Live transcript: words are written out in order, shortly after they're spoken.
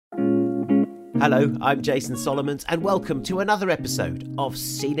Hello, I'm Jason Solomons, and welcome to another episode of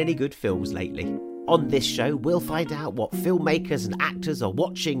Seen Any Good Films Lately. On this show, we'll find out what filmmakers and actors are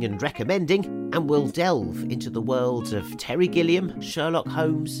watching and recommending, and we'll delve into the worlds of Terry Gilliam, Sherlock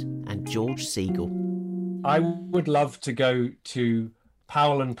Holmes, and George Segal. I would love to go to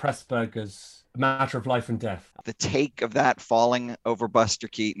Powell and Pressburger's Matter of Life and Death. The take of that falling over Buster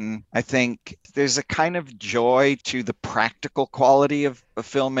Keaton, I think there's a kind of joy to the practical quality of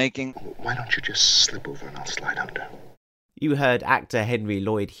filmmaking. Why don't you just slip over and I'll slide under? You heard actor Henry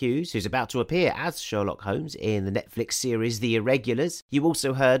Lloyd Hughes, who's about to appear as Sherlock Holmes in the Netflix series The Irregulars. You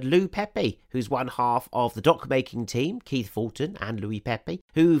also heard Lou Pepe, who's one half of the doc-making team, Keith Fulton and Louis Pepe,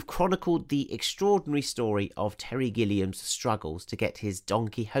 who've chronicled the extraordinary story of Terry Gilliam's struggles to get his Don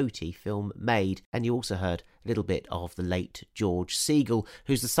Quixote film made. And you also heard a little bit of the late George Segal,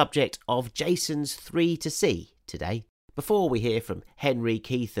 who's the subject of Jason's 3 to See today. Before we hear from Henry,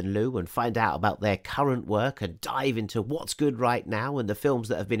 Keith and Lou and find out about their current work and dive into what's good right now and the films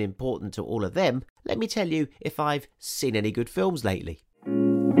that have been important to all of them, let me tell you if I've seen any good films lately.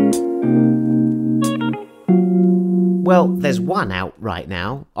 Well, there's one out right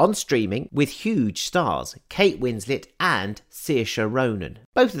now, on streaming, with huge stars, Kate Winslet and Saoirse Ronan.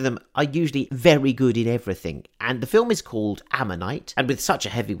 Both of them are usually very good in everything, and the film is called Ammonite, and with such a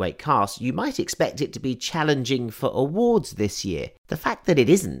heavyweight cast, you might expect it to be challenging for awards this year. The fact that it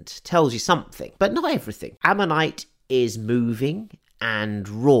isn't tells you something, but not everything. Ammonite is moving and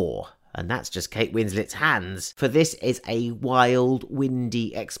raw. And that's just Kate Winslet's hands, for this is a wild,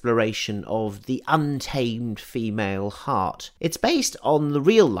 windy exploration of the untamed female heart. It's based on the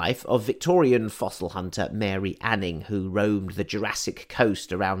real life of Victorian fossil hunter Mary Anning, who roamed the Jurassic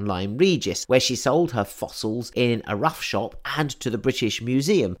coast around Lyme Regis, where she sold her fossils in a rough shop and to the British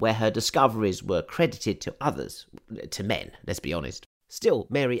Museum, where her discoveries were credited to others, to men, let's be honest. Still,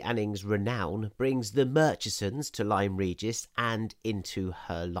 Mary Anning's renown brings the Murchisons to Lyme Regis and into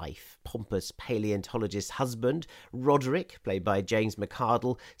her life. Pompous paleontologist husband, Roderick, played by James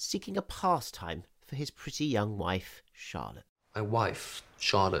McArdle, seeking a pastime for his pretty young wife, Charlotte. My wife,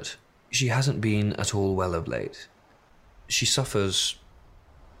 Charlotte, she hasn't been at all well of late. She suffers,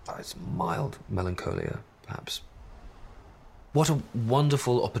 it's mild melancholia, perhaps. What a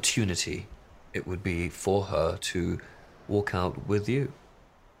wonderful opportunity it would be for her to walk out with you.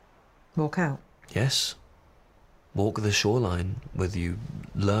 Walk out? Yes. Walk the shoreline with you,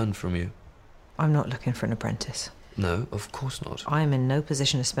 learn from you. I'm not looking for an apprentice. No, of course not. I am in no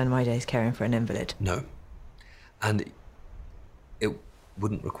position to spend my days caring for an invalid. No. And it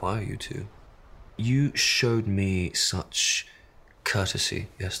wouldn't require you to. You showed me such courtesy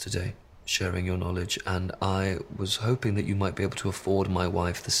yesterday, sharing your knowledge, and I was hoping that you might be able to afford my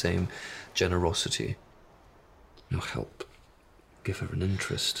wife the same generosity. Help give her an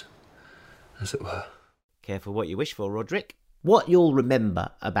interest, as it were. Careful what you wish for, Roderick. What you'll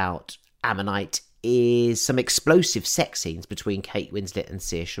remember about Ammonite is some explosive sex scenes between Kate Winslet and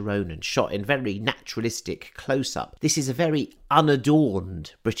Saoirse Ronan, shot in very naturalistic close-up. This is a very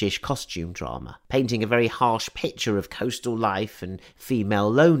unadorned British costume drama, painting a very harsh picture of coastal life and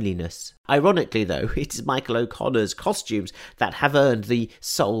female loneliness. Ironically, though, it is Michael O'Connor's costumes that have earned the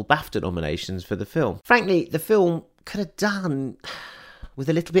sole BAFTA nominations for the film. Frankly, the film could have done with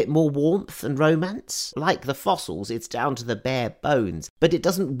a little bit more warmth and romance. Like the fossils, it's down to the bare bones, but it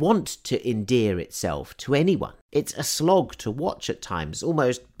doesn't want to endear itself to anyone. It's a slog to watch at times,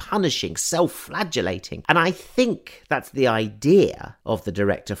 almost punishing, self-flagellating. And I think that's the idea of the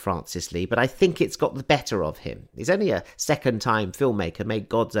director Francis Lee, but I think it's got the better of him. He's only a second-time filmmaker, made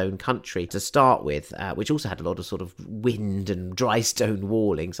God's Own Country to start with, which also had a lot of sort of wind and dry stone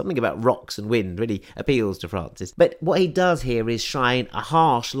walling. Something about rocks and wind really appeals to Francis. But what he does here is shine a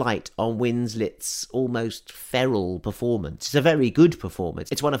harsh light on Winslet's almost feral performance. It's a very good performance.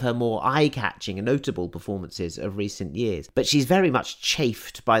 It's one of her more eye-catching and notable performances of recent years, but she's very much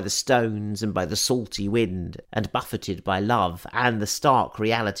chafed by the stones and by the salty wind, and buffeted by love and the stark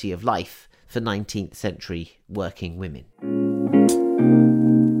reality of life for 19th century working women.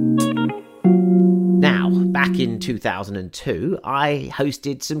 Now, back in 2002, I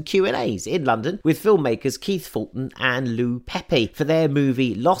hosted some Q&As in London with filmmakers Keith Fulton and Lou Pepe for their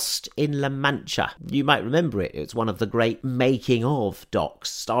movie Lost in La Mancha. You might remember it. It's one of the great making-of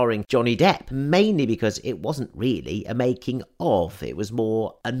docs starring Johnny Depp, mainly because it wasn't really a making-of. It was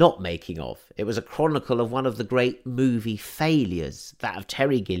more a not making-of. It was a chronicle of one of the great movie failures, that of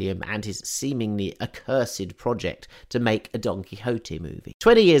Terry Gilliam and his seemingly accursed project to make a Don Quixote movie.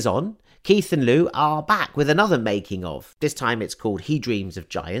 20 years on, Keith and Lou are back with another making of. This time it's called He Dreams of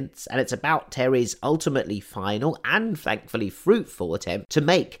Giants, and it's about Terry's ultimately final and thankfully fruitful attempt to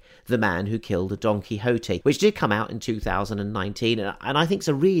make The Man Who Killed Don Quixote, which did come out in 2019, and I think it's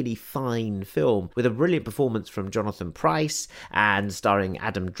a really fine film with a brilliant performance from Jonathan Pryce and starring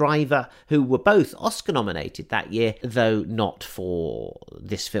Adam Driver, who were both Oscar nominated that year, though not for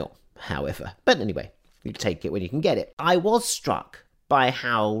this film, however. But anyway, you take it when you can get it. I was struck by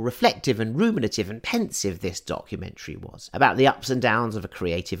how reflective and ruminative and pensive this documentary was, about the ups and downs of a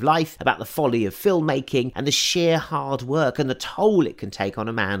creative life, about the folly of filmmaking, and the sheer hard work and the toll it can take on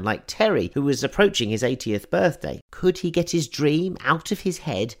a man like Terry, who was approaching his 80th birthday. Could he get his dream out of his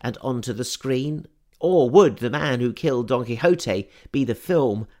head and onto the screen? Or would The Man Who Killed Don Quixote be the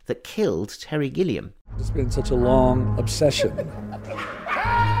film that killed Terry Gilliam? It's been such a long obsession.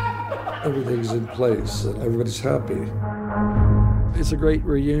 Everything's in place and everybody's happy. It's a great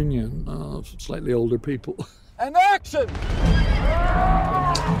reunion of slightly older people. And action!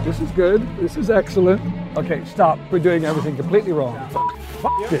 This is good. This is excellent. Okay, stop. We're doing everything completely wrong.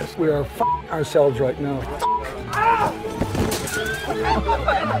 Fuck this. We are ourselves right now.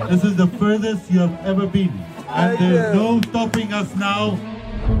 This is the furthest you have ever been. And there's no stopping us now.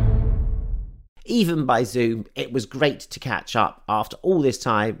 Even by Zoom, it was great to catch up after all this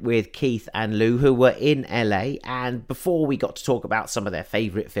time with Keith and Lou, who were in LA, and before we got to talk about some of their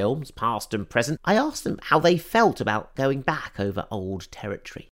favourite films, past and present, I asked them how they felt about going back over old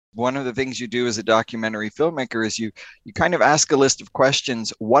territory. One of the things you do as a documentary filmmaker is you kind of ask a list of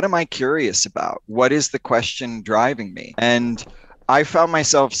questions. What am I curious about? What is the question driving me? And I found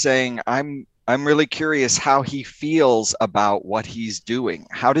myself saying, I'm really curious how he feels about what he's doing.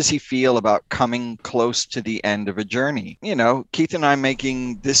 How does he feel about coming close to the end of a journey? You know, Keith and I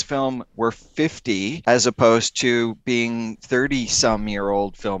making this film, we're 50 as opposed to being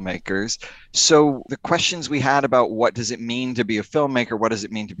 30-some-year-old filmmakers. So the questions we had about what does it mean to be a filmmaker? What does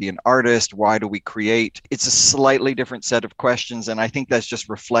it mean to be an artist? Why do we create? It's a slightly different set of questions. And I think that's just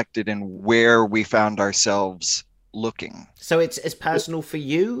reflected in where we found ourselves looking. So it's as personal for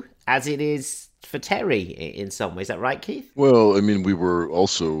you as it is for Terry in some ways. Is that right, Keith? Well, I mean, we were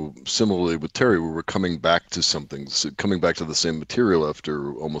also, similarly with Terry, we were coming back to something, coming back to the same material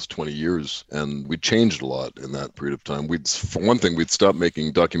after almost 20 years. And we changed a lot in that period of time. For one thing, we'd stopped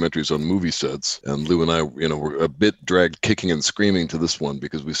making documentaries on movie sets. And Lou and I, were a bit dragged kicking and screaming to this one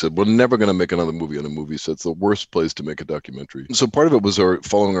because we said, we're never going to make another movie on a movie set. It's the worst place to make a documentary. So part of it was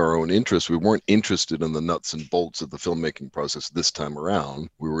following our own interests. We weren't interested in the nuts and bolts of the filmmaking process this time around.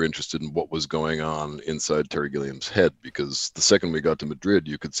 We were interested in what was going on inside Terry Gilliam's head, because the second we got to Madrid,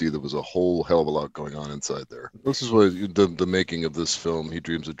 you could see there was a whole hell of a lot going on inside there. This is why the making of this film, He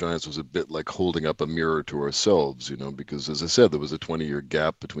Dreams of Giants, was a bit like holding up a mirror to ourselves, because as I said, there was a 20-year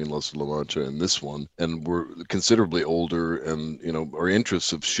gap between Los de la Mancha and this one, and we're considerably older, and our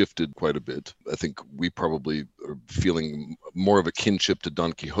interests have shifted quite a bit. I think we probably are feeling more of a kinship to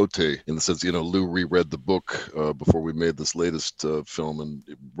Don Quixote in the sense, Lou reread the book before we made this latest film and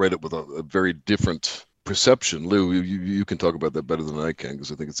read it with a very different perception. Lou, you can talk about that better than I can,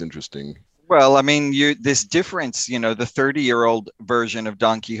 because I think it's interesting. Well, I mean, this difference, the 30-year-old version of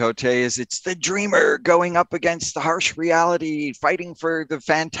Don Quixote it's the dreamer going up against the harsh reality, fighting for the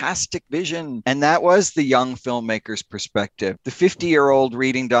fantastic vision. And that was the young filmmaker's perspective. The 50-year-old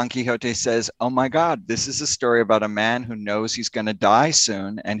reading Don Quixote says, oh my God, this is a story about a man who knows he's going to die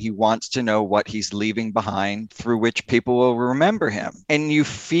soon, and he wants to know what he's leaving behind through which people will remember him. And you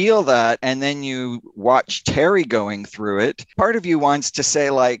feel that, and then you watch Terry going through it. Part of you wants to say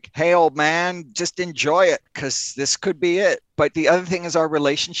like, hey, old man, just enjoy it, because this could be it. But the other thing is our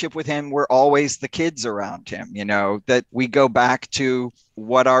relationship with him, we're always the kids around him, that we go back to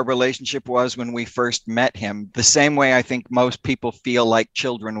what our relationship was when we first met him. The same way I think most people feel like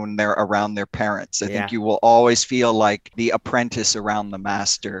children when they're around their parents. I think you will always feel like the apprentice around the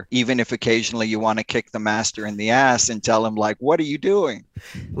master, even if occasionally you want to kick the master in the ass and tell him like, what are you doing?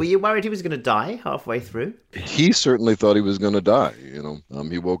 Were you worried he was going to die halfway through? He certainly thought he was going to die,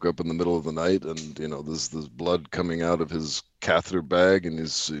 He woke up in the middle of the night and, there's blood coming out of his catheter bag, and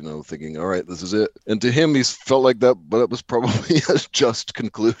he's thinking, all right, this is it. And to him, he's felt like that, but it was probably a just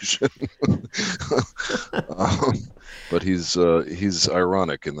conclusion. But he's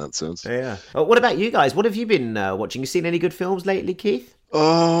ironic in that sense. Yeah. What about you guys? What have you been watching? You seen any good films lately, Keith?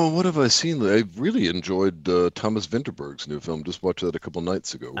 Oh, what have I seen? I really enjoyed Thomas Vinterberg's new film. Just watched that a couple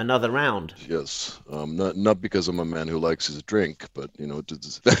nights ago. Another Round. Yes. Not because I'm a man who likes his drink, but,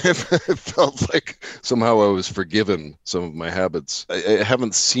 it felt like somehow I was forgiven some of my habits. I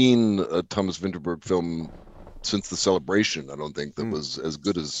haven't seen a Thomas Vinterberg film since The Celebration, I don't think that was as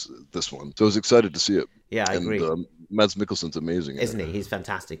good as this one. So I was excited to see it. Yeah, I agree. Mads Mikkelsen's amazing, isn't he? He's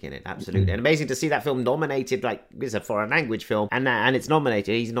fantastic in it, absolutely, and amazing to see that film nominated. Like, it's a foreign language film, and it's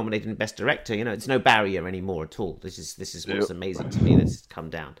nominated. He's nominated in Best Director. You know, it's no barrier anymore at all. This is what's amazing to me that's come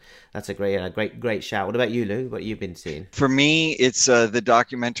down. That's a great shout. What about you, Lou? What you've been seeing? For me, it's the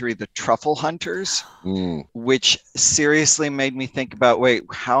documentary The Truffle Hunters, which seriously made me think about, wait,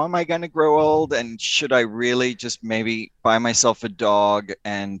 how am I going to grow old, and should I really just maybe buy myself a dog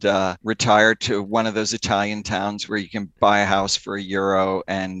and retire to one of those Italian towns where you can buy a house for €1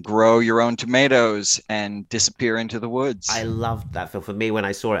 and grow your own tomatoes and disappear into the woods. I loved that film. For me, when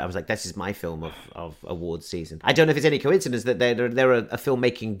I saw it, I was like, this is my film of awards season. I don't know if it's any coincidence that they're a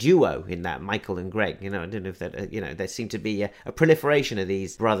filmmaking duo in that, Michael and Greg. You know, I don't know if that, there seemed to be a proliferation of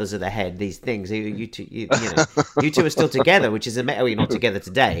these brothers of the head, these things. You two are still together, which is amazing. You're not together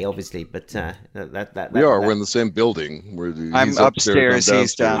today, obviously, but we're in the same building. I'm upstairs,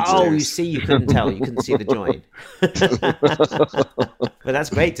 he's downstairs. Oh, you see, you couldn't tell. You couldn't see the joint. But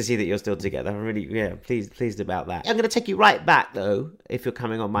that's great to see that you're still together. I'm really, pleased about that. I'm going to take you right back, though, if you're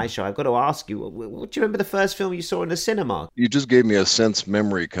coming on my show. I've got to ask you, what do you remember the first film you saw in the cinema? You just gave me a sense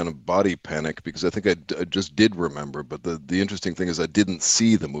memory kind of body panic, because I think I just did remember. But the interesting thing is I didn't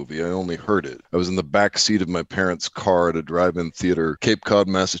see the movie. I only heard it. I was in the back seat of my parents' car at a drive-in theater, Cape Cod,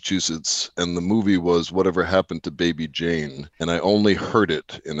 Massachusetts, and the movie was Whatever Happened to Baby Jane. And I only heard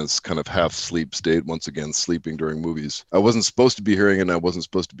it in this kind of half-sleep state, once again, sleeping during movies. I wasn't supposed to be hearing it, and I wasn't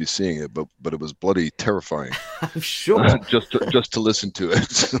supposed to be seeing it, but it was bloody terrifying. I'm sure. just to listen to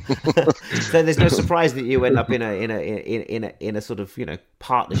it. So there's no surprise that you end up in a sort of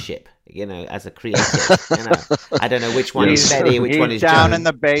partnership, as a creator. I don't know which one is Betty, which one is down Joan. in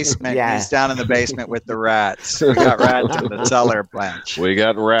the basement. Yeah. He's down in the basement with the rats. We got rats in the cellar, Blanche. We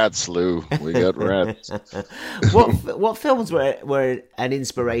got rats, Lou. We got rats. What films were an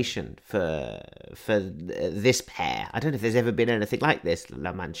inspiration for this pair? I don't know if there's ever been anything like this,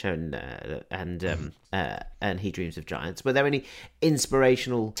 La Mancha and He Dreams of Giants. Were there any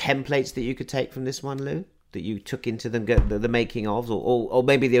inspirational templates that you could take from this one, Lou, that you took into the making of, or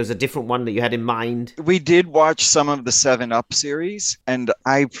maybe there was a different one that you had in mind? We did watch some of the 7-Up series, and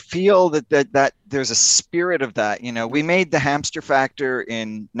I feel that there's a spirit of that. We made The Hamster Factor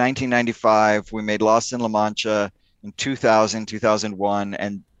in 1995. We made Lost in La Mancha in 2000, 2001,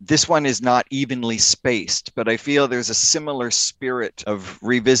 and this one is not evenly spaced, but I feel there's a similar spirit of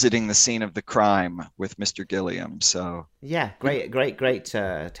revisiting the scene of the crime with Mr. Gilliam. So yeah, great.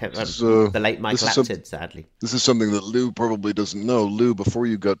 The late Michael Apted, sadly. This is something that Lou probably doesn't know. Lou, before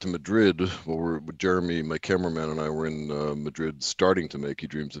you got to Madrid, Jeremy, my cameraman, and I were in Madrid starting to make He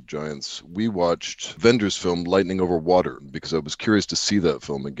Dreams of Giants, we watched Vender's film Lightning Over Water, because I was curious to see that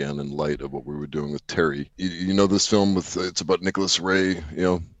film again in light of what we were doing with Terry. You know this film it's about Nicholas Ray,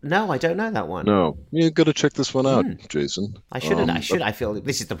 No, I don't know that one. No, you got to check this one out, Jason. I shouldn't. I feel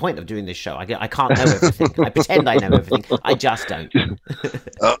this is the point of doing this show. I can't know everything. I pretend I know everything. I just don't.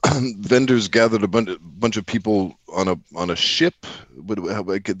 Vendors gathered a bunch of people on a ship.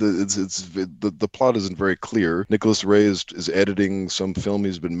 The plot isn't very clear. Nicholas Ray is editing some film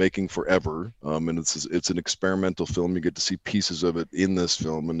he's been making forever, and it's an experimental film. You get to see pieces of it in this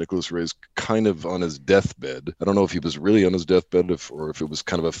film, and Nicholas Ray's kind of on his deathbed. I don't know if he was really on his deathbed, or if it was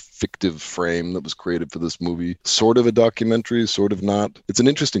kind of a fictive frame that was created for this movie. Sort of a documentary, sort of not. It's an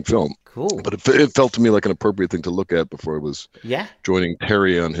interesting film. Cool. But it felt to me like an appropriate thing to look at before I was joining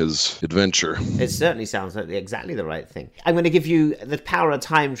Terry on his adventure. It certainly sounds like exactly the right thing. I'm going to give you the power of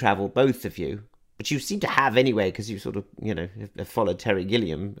time travel, both of you, which you seem to have anyway, because you sort of, have followed Terry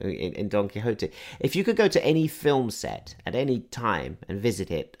Gilliam in Don Quixote. If you could go to any film set at any time and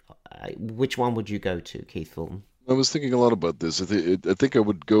visit it, which one would you go to, Keith Fulton? I was thinking a lot about this. I think I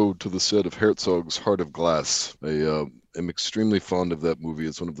would go to the set of Herzog's Heart of Glass. I'm extremely fond of that movie.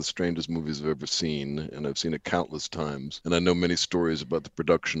 It's one of the strangest movies I've ever seen, and I've seen it countless times. And I know many stories about the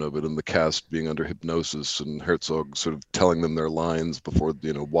production of it and the cast being under hypnosis and Herzog sort of telling them their lines before,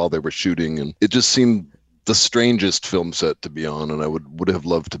 while they were shooting. And it just seemed the strangest film set to be on, and I would have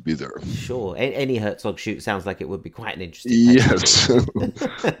loved to be there. Sure. Any Herzog shoot sounds like it would be quite an interesting Yes.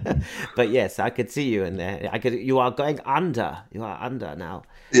 But yes, I could see you in there. You are going under. You are under now.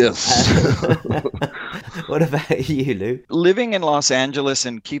 Yes. What about you, Lou? Living in Los Angeles,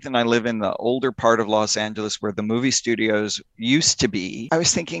 and Keith and I live in the older part of Los Angeles where the movie studios used to be. I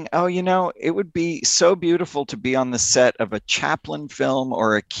was thinking, it would be so beautiful to be on the set of a Chaplin film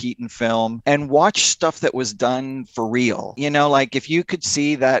or a Keaton film and watch stuff that was done for real. Like if you could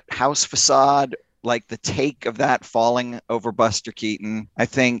see that house facade like the take of that falling over Buster Keaton. I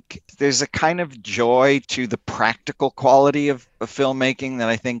think there's a kind of joy to the practical quality of filmmaking that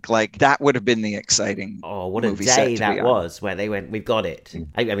I think like that would have been the exciting. Oh, what a movie set day to that be on. was, where they went, we've got it.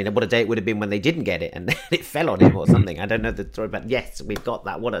 I mean, what a day it would have been when they didn't get it and it fell on him or something. I don't know the story, but yes, we've got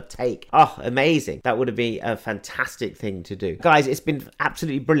that. What a take. Oh, amazing. That would have been a fantastic thing to do. Guys, it's been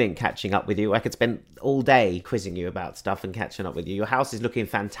absolutely brilliant catching up with you. I could spend all day quizzing you about stuff and catching up with you. Your house is looking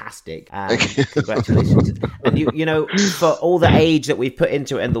fantastic. Congratulations. And you know, for all the age that we've put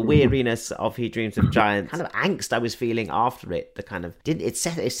into it and the weariness of He Dreams of Giants, kind of angst I was feeling after it, the kind of it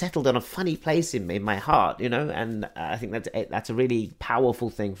settled on a funny place in my heart, you know, and I think that's a really powerful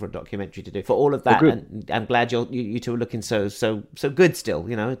thing for a documentary to do. For all of that, and I'm glad you two are looking so good still.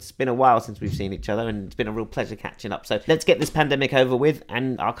 You know, it's been a while since we've seen each other, and it's been a real pleasure catching up. So let's get this pandemic over with,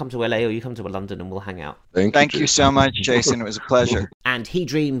 and I'll come to LA or you come to London, and we'll hang out. Thank you so much, Jason. It was a pleasure. And He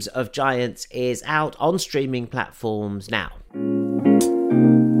Dreams of Giants is out on streaming platforms now.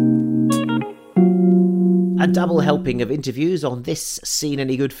 A double helping of interviews on this Seen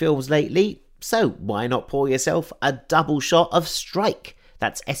Any Good Films Lately, so why not pour yourself a double shot of Strike?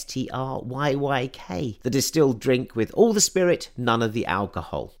 That's STRYYK, the distilled drink with all the spirit, none of the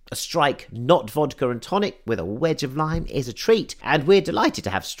alcohol. A Strike, not vodka and tonic, with a wedge of lime is a treat, and we're delighted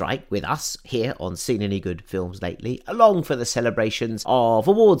to have Strike with us here on Seen Any Good Films Lately, along for the celebrations of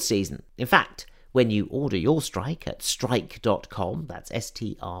awards season. In fact, when you order your Strike at strike.com, that's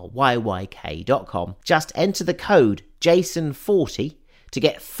STRYYK.com, just enter the code JASON40 to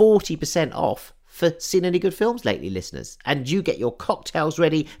get 40% off for Seen Any Good Films Lately listeners. And you get your cocktails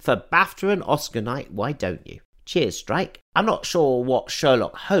ready for BAFTA and Oscar night, why don't you? Cheers, Strike. I'm not sure what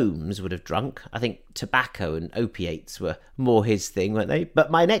Sherlock Holmes would have drunk. I think tobacco and opiates were more his thing, weren't they?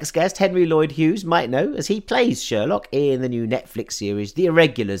 But my next guest, Henry Lloyd Hughes, might know, as he plays Sherlock in the new Netflix series The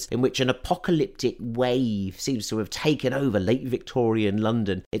Irregulars, in which an apocalyptic wave seems to have taken over late Victorian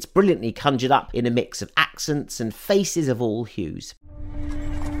London. It's brilliantly conjured up in a mix of accents and faces of all hues.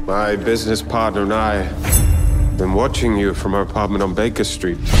 My business partner and I have been watching you from our apartment on Baker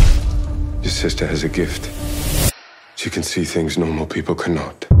Street. Your sister has a gift. She can see things normal people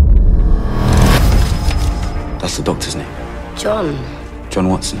cannot. That's the doctor's name. John. John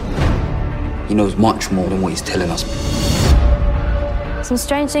Watson. He knows much more than what he's telling us. Some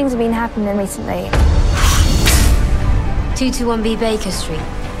strange things have been happening recently. 221B Baker Street.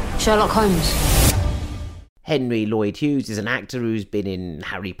 Sherlock Holmes. Henry Lloyd Hughes is an actor who's been in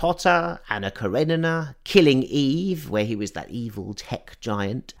Harry Potter, Anna Karenina, Killing Eve, where he was that evil tech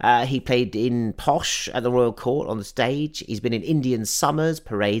giant. He played in Posh at the Royal Court on the stage. He's been in Indian Summers,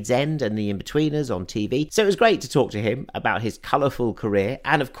 Parade's End, and The Inbetweeners on TV. So it was great to talk to him about his colourful career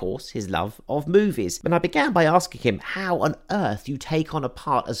and, of course, his love of movies. And I began by asking him how on earth you take on a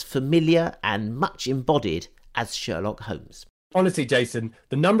part as familiar and much embodied as Sherlock Holmes. Honestly, Jason,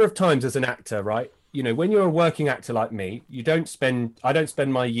 the number of times as an actor, right? You know, when you're a working actor like me, I don't spend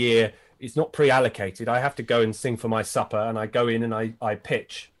my year, it's not pre-allocated. I have to go and sing for my supper, and I go in and I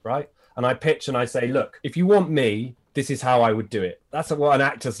pitch, right? And I pitch and I say, look, if you want me, this is how I would do it. That's what an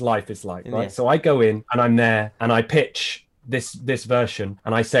actor's life is like, right? Yeah. So I go in and I'm there and I pitch this version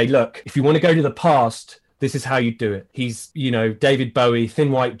and I say, look, if you want to go to the past, this is how you do it. He's, you know, David Bowie,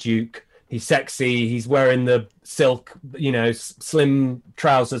 Thin White Duke. He's sexy. He's wearing the silk, you know, slim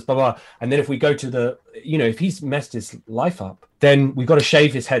trousers, blah, blah. And then if we go to the, you know, if he's messed his life up, then we've got to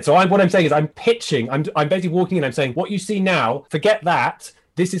shave his head. So what I'm saying is I'm pitching. I'm basically walking in. I'm saying, what you see now, forget that.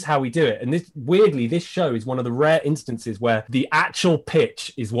 This is how we do it. And this, weirdly, this show is one of the rare instances where the actual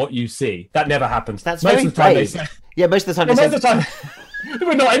pitch is what you see. That never happens. That's most of the time. Yeah, most of the time. Most of the time,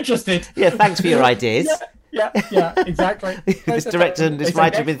 we're not interested. Yeah, thanks for your ideas. Yeah, exactly. This director and this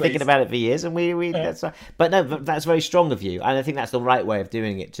writer have been thinking about it for years, and we that's right. But no, that's very strong of you, and I think that's the right way of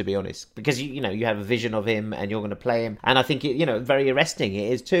doing it, to be honest, because you have a vision of him and you're going to play him, and I think very arresting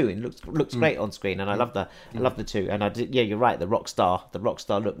it is too. It looks great on screen, and I love the two. And you're right, the rock star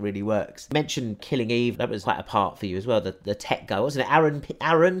look really works. Mentioned Killing Eve, that was quite a part for you as well. The tech guy, wasn't it?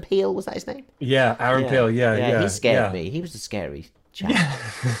 Aaron Peel, was that his name? Yeah, Aaron Peel. Yeah. He scared me. He was a scary chap.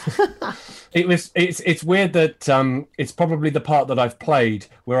 Yeah. It's weird that it's probably the part that I've played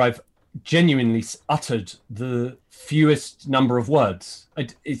where I've genuinely uttered the fewest number of words.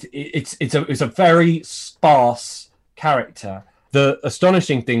 It's a very sparse character. The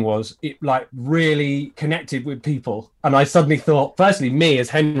astonishing thing was it like really connected with people. And I suddenly thought, firstly, me as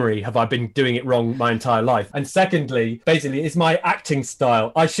Henry, have I been doing it wrong my entire life? And secondly, basically, it's my acting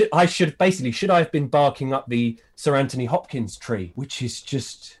style. Should I have been barking up the Sir Anthony Hopkins tree, which is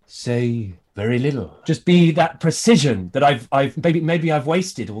just say very little. Just be that precision that I've maybe I've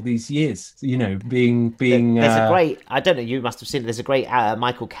wasted all these years, you know, being. There's a great, I don't know, you must have seen it, there's a great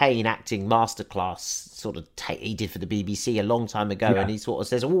Michael Caine acting masterclass sort of he did for the BBC a long time ago, and he sort of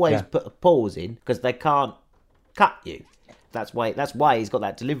says always put a pause in because they can't cut you. That's why he's got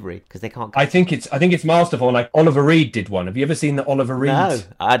that delivery, because they can't. I think it's masterful. Like Oliver Reed did one. Have you ever seen the Oliver Reed? No,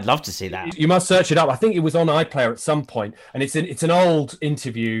 I'd love to see that. You must search it up. I think it was on iPlayer at some point, and it's an old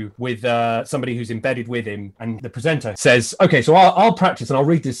interview with somebody who's embedded with him, and the presenter says, "Okay, so I'll practice and I'll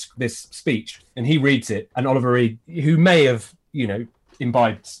read this speech," and he reads it, and Oliver Reed, who may have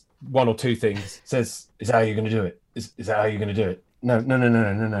imbibed one or two things, says, "Is that how you're going to do it? Is that how you're going to do it?" No.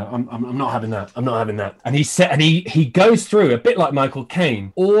 I'm not having that. I'm not having that. And he goes through, a bit like Michael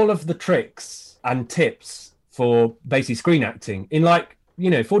Caine, all of the tricks and tips for basically screen acting in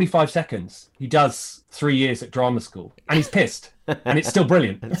 45 seconds. He does 3 years at drama school, and he's pissed, and it's still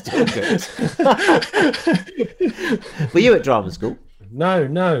brilliant. It's still good. Were you at drama school?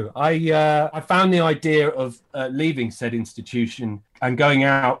 No. I found the idea of leaving said institution and going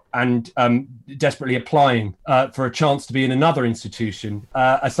out and desperately applying for a chance to be in another institution,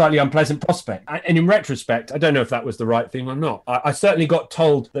 a slightly unpleasant prospect. And in retrospect, I don't know if that was the right thing or not. I certainly got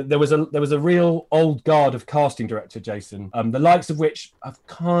told that there was a real old guard of casting director, Jason, the likes of which have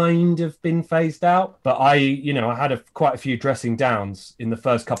kind of been phased out. But I had quite a few dressing downs in the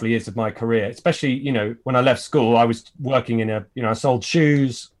first couple of years of my career, especially, when I left school. I was working in I sold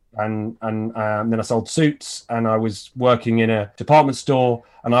shoes, and then I sold suits, and I was working in a department store,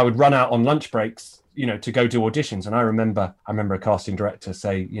 and I would run out on lunch breaks, to go do auditions. And I remember a casting director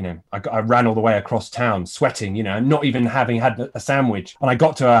say, I ran all the way across town sweating, and not even having had a sandwich. And I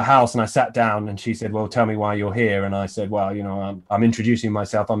got to her house and I sat down, and she said, "Well, tell me why you're here." And I said, "Well, I'm introducing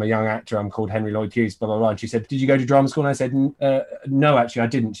myself. I'm a young actor. I'm called Henry Lloyd Hughes, blah, blah, blah." And she said, "Did you go to drama school?" And I said, "No, actually I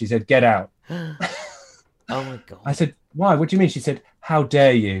didn't." She said, "Get out." Oh my God. I said, "Why? What do you mean?" She said, "How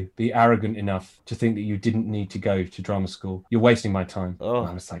dare you be arrogant enough to think that you didn't need to go to drama school? You're wasting my time." Oh. And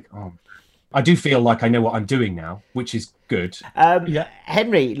I was like, oh. I do feel like I know what I'm doing now, which is good.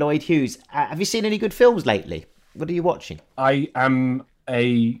 Henry Lloyd Hughes, have you seen any good films lately? What are you watching? I am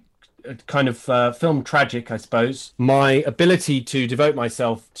a kind of film tragic, I suppose. My ability to devote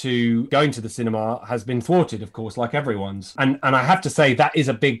myself to going to the cinema has been thwarted, of course, like everyone's. And I have to say that is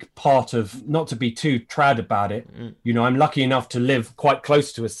a big part of, not to be too trad about it. I'm lucky enough to live quite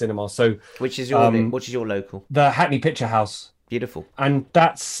close to a cinema. So which is your local? The Hackney Picture House. Beautiful. And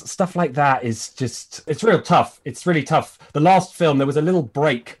that's stuff like that is just, it's real tough. It's really tough. The last film, there was a little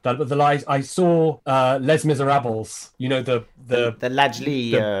break that I saw Les Miserables, the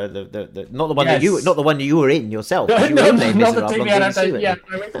Ladgley, not the one yes. not the one you were in yourself. No, you were in Les not the Miserables TV on adaptation. BBC,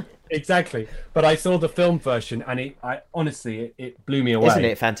 Yeah, exactly. But I saw the film version, and honestly, it blew me away. Isn't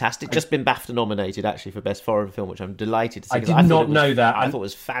it fantastic? Just been BAFTA nominated actually for Best Foreign Film, which I'm delighted to see. I did not know that. I thought it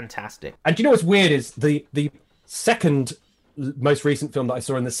was fantastic. And do you know what's weird is the second most recent film that I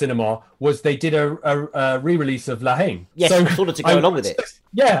saw in the cinema was they did a re-release of La Haine. Yes, so sort of to go along with it.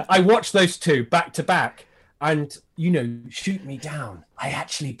 Yeah, I watched those two back to back, and shoot me down, I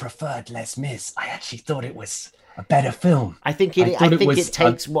actually preferred Les Mis. I actually thought it was a better film. I think it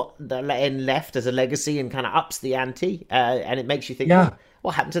takes what the La Haine left as a legacy and kind of ups the ante, and it makes you think. Yeah.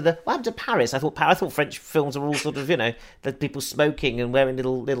 What happened to Paris? I thought French films are all sort of, the people smoking and wearing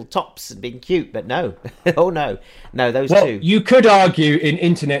little tops and being cute, but no. Oh no, those two. You could argue in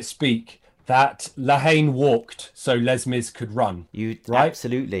internet speak that La Haine walked so Les Mis could run. Right?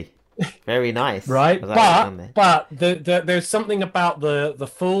 Absolutely. Very nice. Right? But there's something about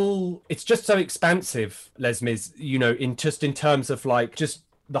the full, it's just so expansive, Les Mis, in terms of just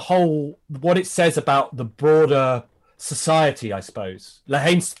the whole, what it says about the broader society, I suppose. La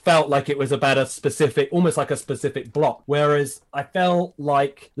Haine felt like it was about almost like a specific block, whereas I felt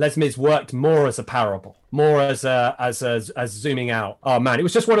like Les Mis worked more as a parable, more as zooming out. Oh man, it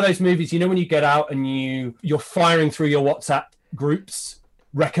was just one of those movies, when you get out and you're firing through your WhatsApp groups,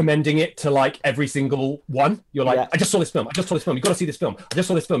 recommending it to every single one. You're like, I just saw this film. You've got to see this film. I just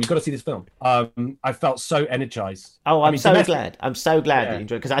saw this film. You've got to see this film. I felt so energized. Oh, I'm so glad that you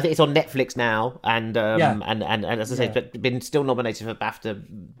enjoyed it, because I think it's on Netflix now, and as I say, it's been still nominated for BAFTA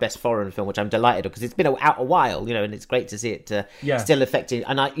Best Foreign Film, which I'm delighted of, because it's been out a while, and it's great to see it still affecting.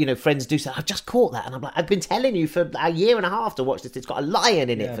 And friends do say, I've just caught that, and I'm like, I've been telling you for a year and a half to watch this. It's got a lion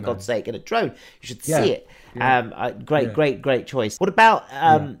in it, for God's sake, and a drone. You should see it. Great choice. What about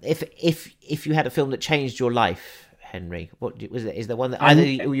if you had a film that changed your life, Henry? What was it? Is there one that either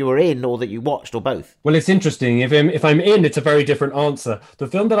you were in or that you watched or both? Well, it's interesting. If I'm in, it's a very different answer. The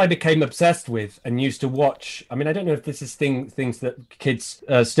film that I became obsessed with and used to watch, I mean, I don't know if this is things that kids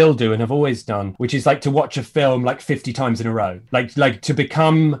still do and have always done, which is like to watch a film like 50 times in a row, like to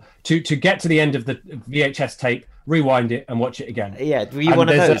get to the end of the VHS tape, rewind it and watch it again. Yeah, were you one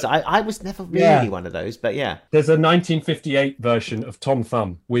of those? I was never really one of those, but yeah. There's a 1958 version of Tom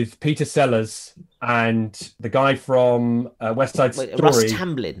Thumb with Peter Sellers and the guy from West Side Story. Russ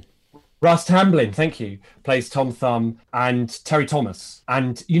Tamblyn. Russ Tamblyn, thank you, plays Tom Thumb, and Terry Thomas.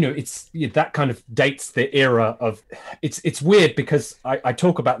 And, that kind of dates the era of... It's weird because I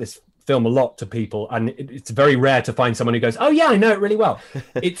talk about this film a lot to people, and it's very rare to find someone who goes, oh yeah, I know it really well.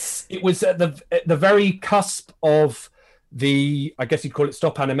 It was at the very cusp of I guess you'd call it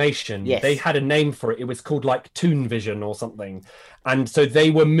stop animation. Yes. They had a name for it. It was called like Toon Vision or something. And so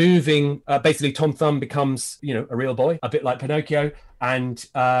they were moving, basically Tom Thumb becomes, a real boy, a bit like Pinocchio, and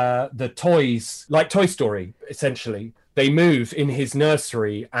the toys, like Toy Story, essentially, they move in his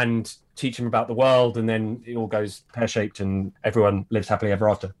nursery and teach him about the world, and then it all goes pear-shaped and everyone lives happily ever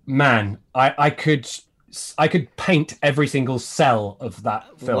after. Man, I could paint every single cell of that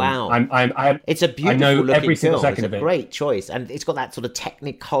film. Wow. It's a beautiful I know looking every single film. second It's of a it. great choice, and it's got that sort of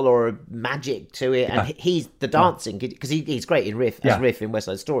technicolor magic to it. And he's the dancing, because he's great in Riff in West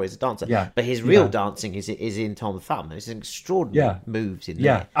Side Story as a dancer. Yeah. But his real dancing is in Tom Thumb. It's extraordinary moves in there.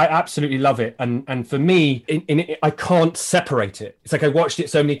 Yeah, I absolutely love it. And for me, I can't separate it. It's like I watched it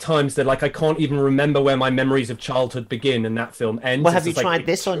so many times that like I can't even remember where my memories of childhood begin and that film ends. Well, have you tried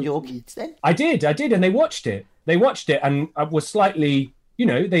this on your kids then? I did, and they watched it. And I was slightly,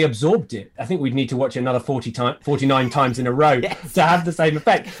 they absorbed it. I think we'd need to watch it another 49 times in a row to have the same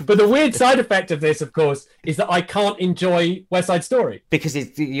effect. But the weird side effect of this, of course, is that I can't enjoy West Side Story. Because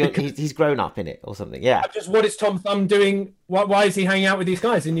he's grown up in it or something, yeah. Just what is Tom Thumb doing? Why is he hanging out with these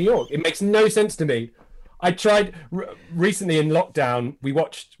guys in New York? It makes no sense to me. I tried recently in lockdown. We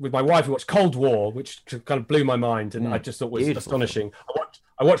watched Cold War, which kind of blew my mind, and I just thought was astonishing.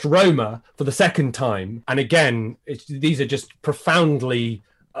 I watched Roma for the second time, and again, these are just profoundly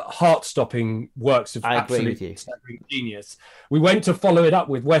heart-stopping works of absolute staggering genius. We went to follow it up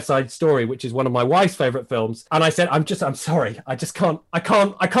with West Side Story, which is one of my wife's favorite films, and I said, "I'm sorry, I can't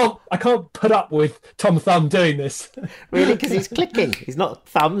put up with Tom Thumb doing this." Really, because he's clicking. He's not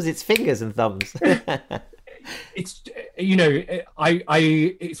thumbs; it's fingers and thumbs. It's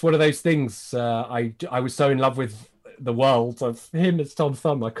it's one of those things. I was so in love with the world of him as Tom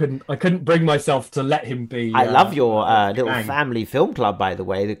Thumb. I couldn't bring myself to let him be. I love your little family film club, by the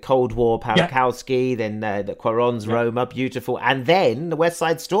way. The Cold War, Parakowski, then the Quaron's Roma, beautiful, and then the West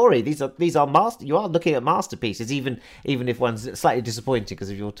Side Story. These are master. You are looking at masterpieces, even if one's slightly disappointing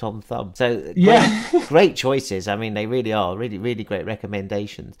because of your Tom Thumb. So great choices. I mean, they really are really great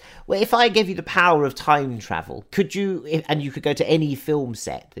recommendations. Well, if I gave you the power of time travel, could you? And you could go to any film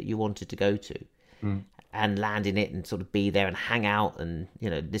set that you wanted to go to. And land in it and sort of be there and hang out and,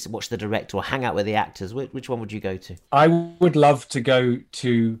 watch the director or hang out with the actors. Which one would you go to? I would love to go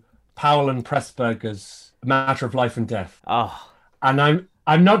to Powell and Pressburger's Matter of Life and Death. Oh. And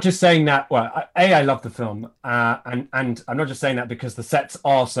I'm not just saying that, well, I love the film. And I'm not just saying that because the sets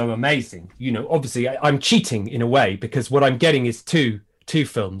are so amazing. Obviously I'm cheating in a way because what I'm getting is two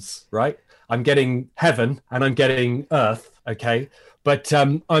films, right? I'm getting Heaven and I'm getting Earth, okay? But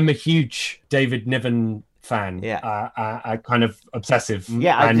I'm a huge David Niven fan. Yeah, kind of obsessive.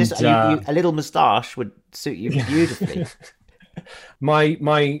 Yeah, a little moustache would suit you beautifully.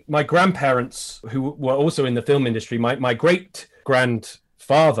 My grandparents, who were also in the film industry, my great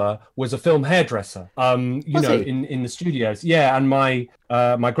grandfather was a film hairdresser. In the studios. Yeah, and my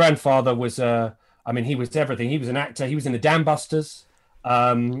grandfather was he was everything. He was an actor. He was in the Dam Busters.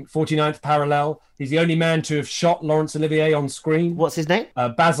 49th Parallel. He's the only man to have shot Laurence Olivier on screen. What's his name?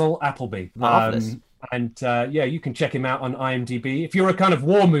 Basil Appleby. Marvelous. You can check him out on IMDb. If you're a kind of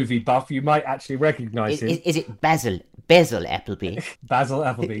war movie buff, you might actually recognize him. Is it Basil Appleby? Basil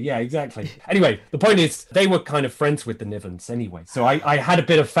Appleby, yeah, exactly. Anyway, the point is they were kind of friends with the Nivens anyway. So I had a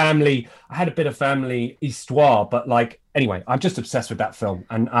bit of family histoire, but anyway, I'm just obsessed with that film,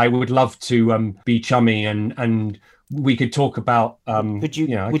 and I would love to be chummy and we could talk about. Would you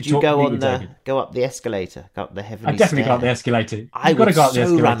go up the escalator, go up the heavenly? I'd definitely go up the escalator. I would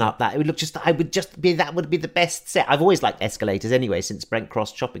run up that. It would be the best set. I've always liked escalators anyway, since Brent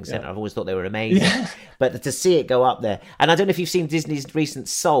Cross Shopping Centre. I've always thought they were amazing. Yeah. But to see it go up there, and I don't know if you've seen Disney's recent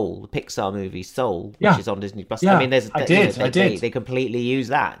Soul, the Pixar movie Soul, which is on Disney Plus. Yeah. I mean, I did. They completely use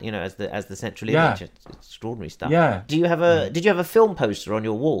that, as the central image. It's extraordinary stuff. Yeah. Did you have a film poster on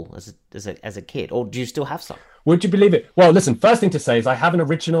your wall as a kid, or do you still have some? Would you believe it? Well, listen, first thing to say is I have an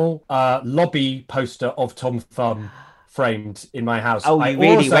original lobby poster of Tom Thumb framed in my house. Oh, you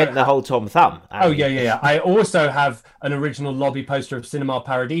really went the whole Tom Thumb. Yeah. I also have an original lobby poster of Cinema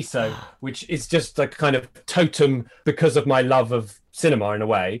Paradiso, which is just a kind of totem because of my love of cinema in a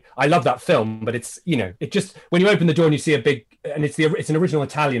way. I love that film, but it's, it just, when you open the door and you see a big, and it's an original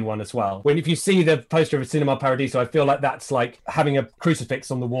Italian one as well. If you see the poster of Cinema Paradiso, I feel like that's like having a crucifix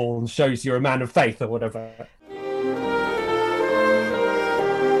on the wall and shows you're a man of faith or whatever.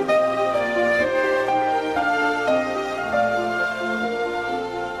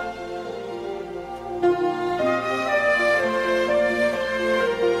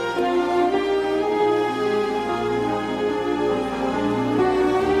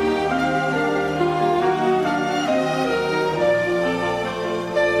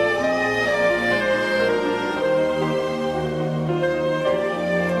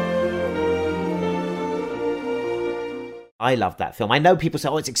 I love that film. I know people say,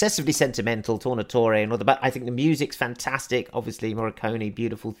 it's excessively sentimental, Tornatore and all that, but I think the music's fantastic. Obviously, Morricone,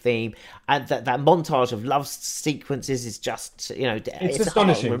 beautiful theme. And that montage of love sequences is just, it's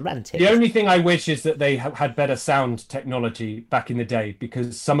astonishing. Romantic. The only thing I wish is that they had better sound technology back in the day,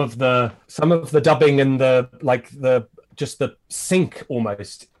 because some of the dubbing and the sync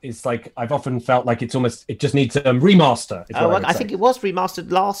almost is like, I've often felt like it just needs a remaster. I think it was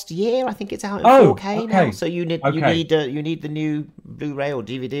remastered last year. I think it's out in 4K now. So you need the new Blu-ray or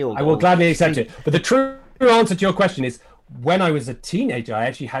DVD. Or I will gladly accept it. But the true answer to your question is, when I was a teenager, I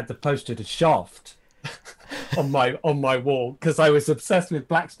actually had the poster to Shaft on my wall because I was obsessed with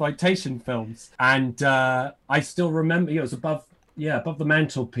blaxploitation films, and I still remember it was above the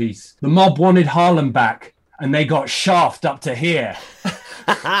mantelpiece. The mob wanted Harlem back, and they got Shaft up to here.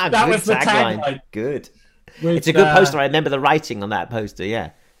 That was the tagline. Good. It's a good poster. I remember the writing on that poster.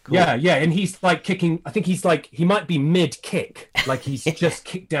 Yeah. Cool. Yeah. And he's like kicking. I think he's like, he might be mid kick, like he's just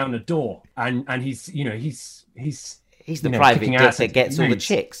kicked down a door, and he's the private dick that gets all the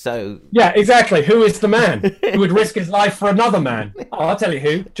chicks. So yeah, exactly. Who is the man who would risk his life for another man? Oh, I'll tell you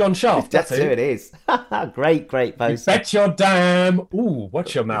who. John Shaft. That's who it is. Great poster. You bet your damn. Ooh,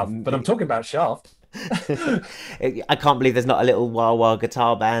 watch your mouth. But I'm talking about Shaft. I can't believe there's not a little wah-wah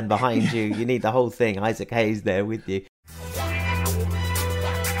guitar band behind you. You need the whole thing. Isaac Hayes there with you.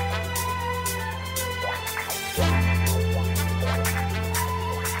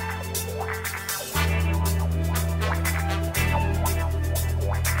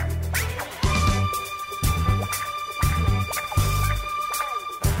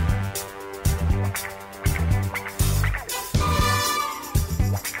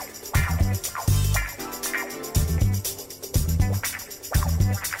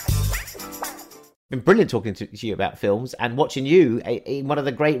 Been brilliant talking to you about films and watching you in one of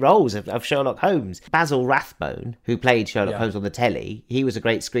the great roles of Sherlock Holmes. Basil Rathbone, who played Sherlock Holmes on the telly, he was a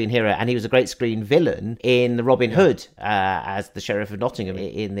great screen hero, and he was a great screen villain in Robin Hood as the Sheriff of Nottingham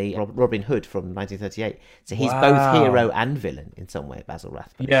in the Robin Hood from 1938. So he's both hero and villain in some way, Basil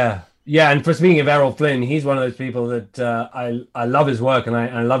Rathbone. Yeah, and for speaking of Errol Flynn, he's one of those people that I love his work and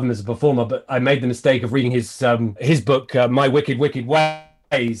I love him as a performer, but I made the mistake of reading his book, My Wicked, Wicked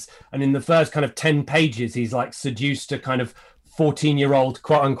Ways. And in the first kind of 10 pages, he's like seduced a kind of 14-year-old,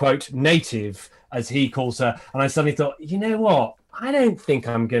 quote unquote, native, as he calls her. And I suddenly thought, you know what? I don't think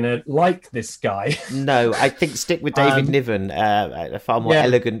I'm going to like this guy. No, I think stick with David Niven, a far more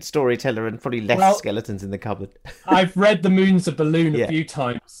elegant storyteller and probably less skeletons in the cupboard. I've read The Moon's a Balloon a few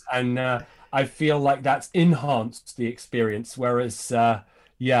times, and I feel like that's enhanced the experience. Whereas, I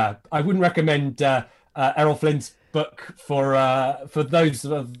wouldn't recommend Errol Flynn's book for those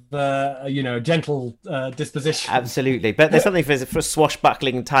of gentle disposition. Absolutely, but there's something for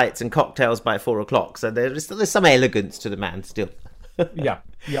swashbuckling tights and cocktails by 4 o'clock. So there's some elegance to the man still. Yeah.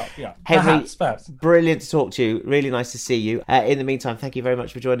 Henry, brilliant to talk to you. Really nice to see you. In the meantime, thank you very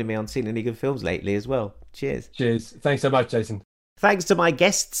much for joining me on Seen Any Good Films lately as well. Cheers. Thanks so much, Jason. Thanks to my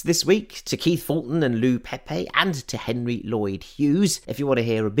guests this week, to Keith Fulton and Lou Pepe, and to Henry Lloyd Hughes. If you want to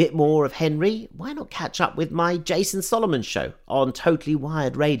hear a bit more of Henry, why not catch up with my Jason Solomon show on Totally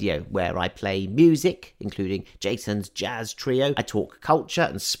Wired Radio, where I play music, including Jason's jazz trio. I talk culture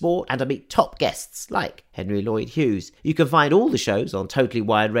and sport, and I meet top guests like Henry Lloyd Hughes. You can find all the shows on Totally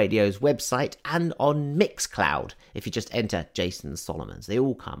Wired Radio's website and on Mixcloud if you just enter Jason Solomons. They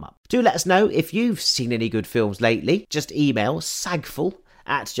all come up. Do let us know if you've seen any good films lately. Just email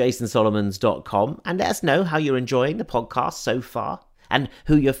sagful@jasonsolomons.com and let us know how you're enjoying the podcast so far. and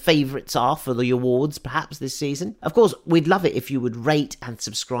who your favourites are for the awards perhaps this season. Of course, we'd love it if you would rate and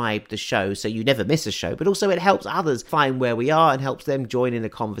subscribe the show so you never miss a show, but also it helps others find where we are and helps them join in the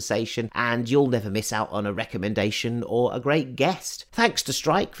conversation, and you'll never miss out on a recommendation or a great guest. Thanks to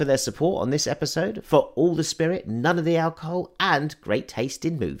Strike for their support on this episode, for all the spirit, none of the alcohol, and great taste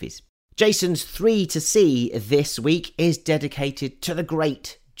in movies. Jason's 3 to see this week is dedicated to the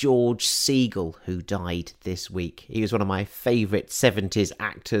great George Segal, who died this week. He was one of my favourite 70s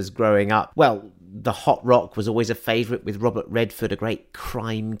actors growing up. Well, The Hot Rock was always a favourite with Robert Redford, a great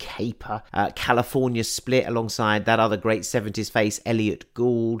crime caper. California Split alongside that other great 70s face, Elliot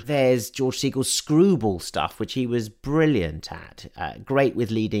Gould. There's George Segal's Screwball stuff, which he was brilliant at. Great with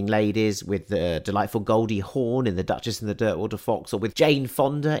leading ladies, with the delightful Goldie Hawn in The Duchess and the Dirtwater Fox, or with Jane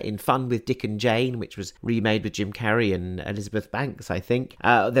Fonda in Fun with Dick and Jane, which was remade with Jim Carrey and Elizabeth Banks, I think.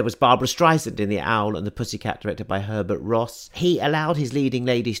 There was Barbara Streisand in The Owl and the Pussycat, directed by Herbert Ross. He allowed his leading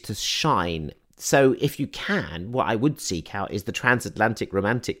ladies to shine. So if you can, what I would seek out is the transatlantic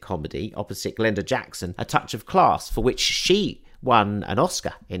romantic comedy opposite Glenda Jackson, A Touch of Class, for which she won an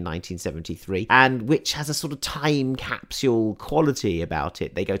Oscar in 1973, and which has a sort of time capsule quality about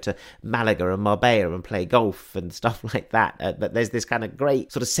it. They go to Malaga and Marbella and play golf and stuff like that. But there's this kind of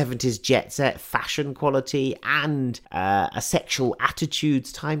great sort of 70s jet set fashion quality and a sexual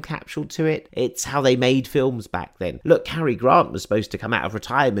attitudes time capsule to it. It's how they made films back then. Look, Cary Grant was supposed to come out of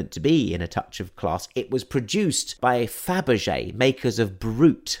retirement to be in A Touch of Class. It was produced by Fabergé, makers of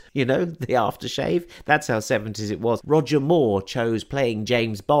Brute, you know, the aftershave. That's how 70s it was. Roger Moore chose playing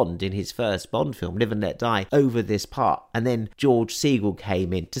James Bond in his first Bond film, Live and Let Die, over this part. And then George Segal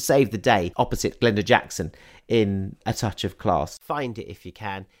came in to save the day opposite Glenda Jackson in A Touch of Class. Find it if you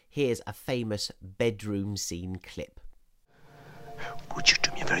can. Here's a famous bedroom scene clip. Would you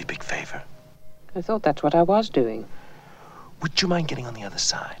do me a very big favour? I thought that's what I was doing. Would you mind getting on the other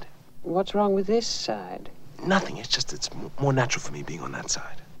side? What's wrong with this side? Nothing. It's just it's more natural for me being on that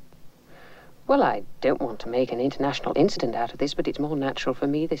side. Well, I don't want to make an international incident out of this, but it's more natural for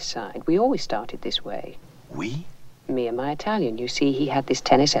me this side. We always started this way. We? Me and my Italian. You see, he had this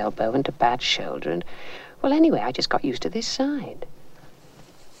tennis elbow and a bad shoulder, and... Well, anyway, I just got used to this side.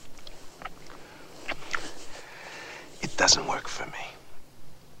 It doesn't work for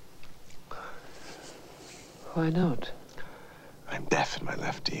me. Why not? I'm deaf in my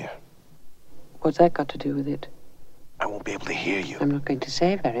left ear. What's that got to do with it? I won't be able to hear you. I'm not going to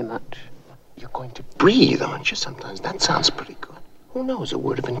say very much. You're going to breathe, aren't you, sometimes? That sounds pretty good. Who knows? A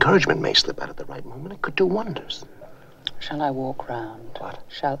word of encouragement may slip out at the right moment. It could do wonders. Shall I walk round? What?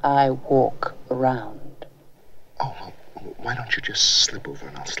 Shall I walk around? Oh, well, why don't you just slip over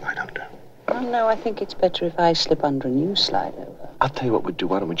and I'll slide under? Oh, no, I think it's better if I slip under and you slide over. I'll tell you what we'd do.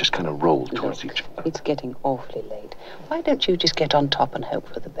 Why don't we just kind of roll towards each other? It's getting awfully late. Why don't you just get on top and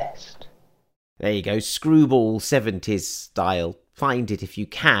hope for the best? There you go, Screwball 70s style. Find it if you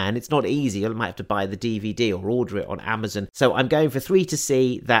can. It's not easy. You might have to buy the DVD or order it on Amazon. So I'm going for 3 to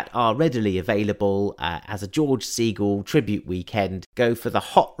see that are readily available as a George Segal tribute weekend. Go for The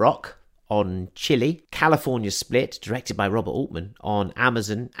Hot Rock on Chili, California Split, directed by Robert Altman, on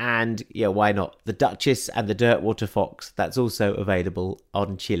Amazon, and, yeah, why not, The Duchess and the Dirtwater Fox. That's also available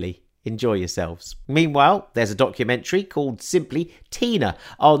on Chili. Enjoy yourselves. Meanwhile, there's a documentary called simply Tina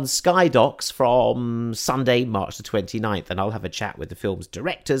on Sky Docs from Sunday, March the 29th, and I'll have a chat with the film's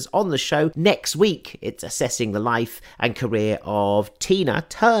directors on the show next week. It's assessing the life and career of Tina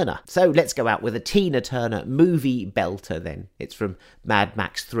Turner. So let's go out with a Tina Turner movie belter then. It's from Mad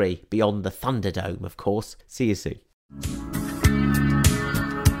Max 3, Beyond the Thunderdome, of course. See you soon.